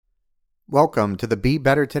Welcome to the Be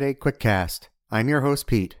Better Today Quickcast. I'm your host,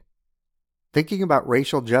 Pete. Thinking about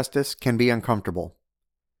racial justice can be uncomfortable.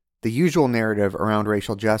 The usual narrative around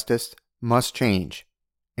racial justice must change,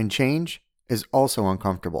 and change is also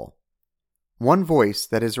uncomfortable. One voice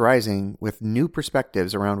that is rising with new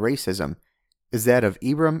perspectives around racism is that of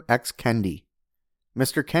Ibram X. Kendi.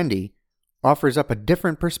 Mr. Kendi offers up a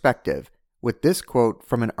different perspective with this quote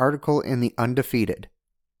from an article in The Undefeated.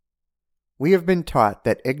 We have been taught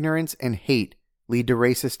that ignorance and hate lead to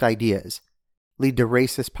racist ideas, lead to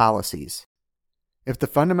racist policies. If the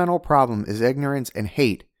fundamental problem is ignorance and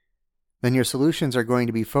hate, then your solutions are going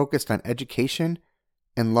to be focused on education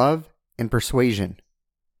and love and persuasion.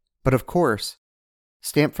 But of course,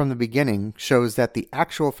 stamped from the beginning shows that the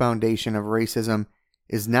actual foundation of racism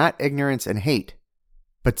is not ignorance and hate,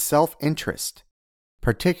 but self-interest,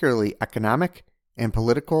 particularly economic and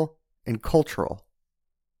political and cultural.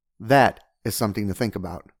 That is something to think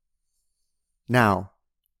about. Now,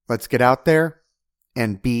 let's get out there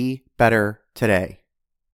and be better today.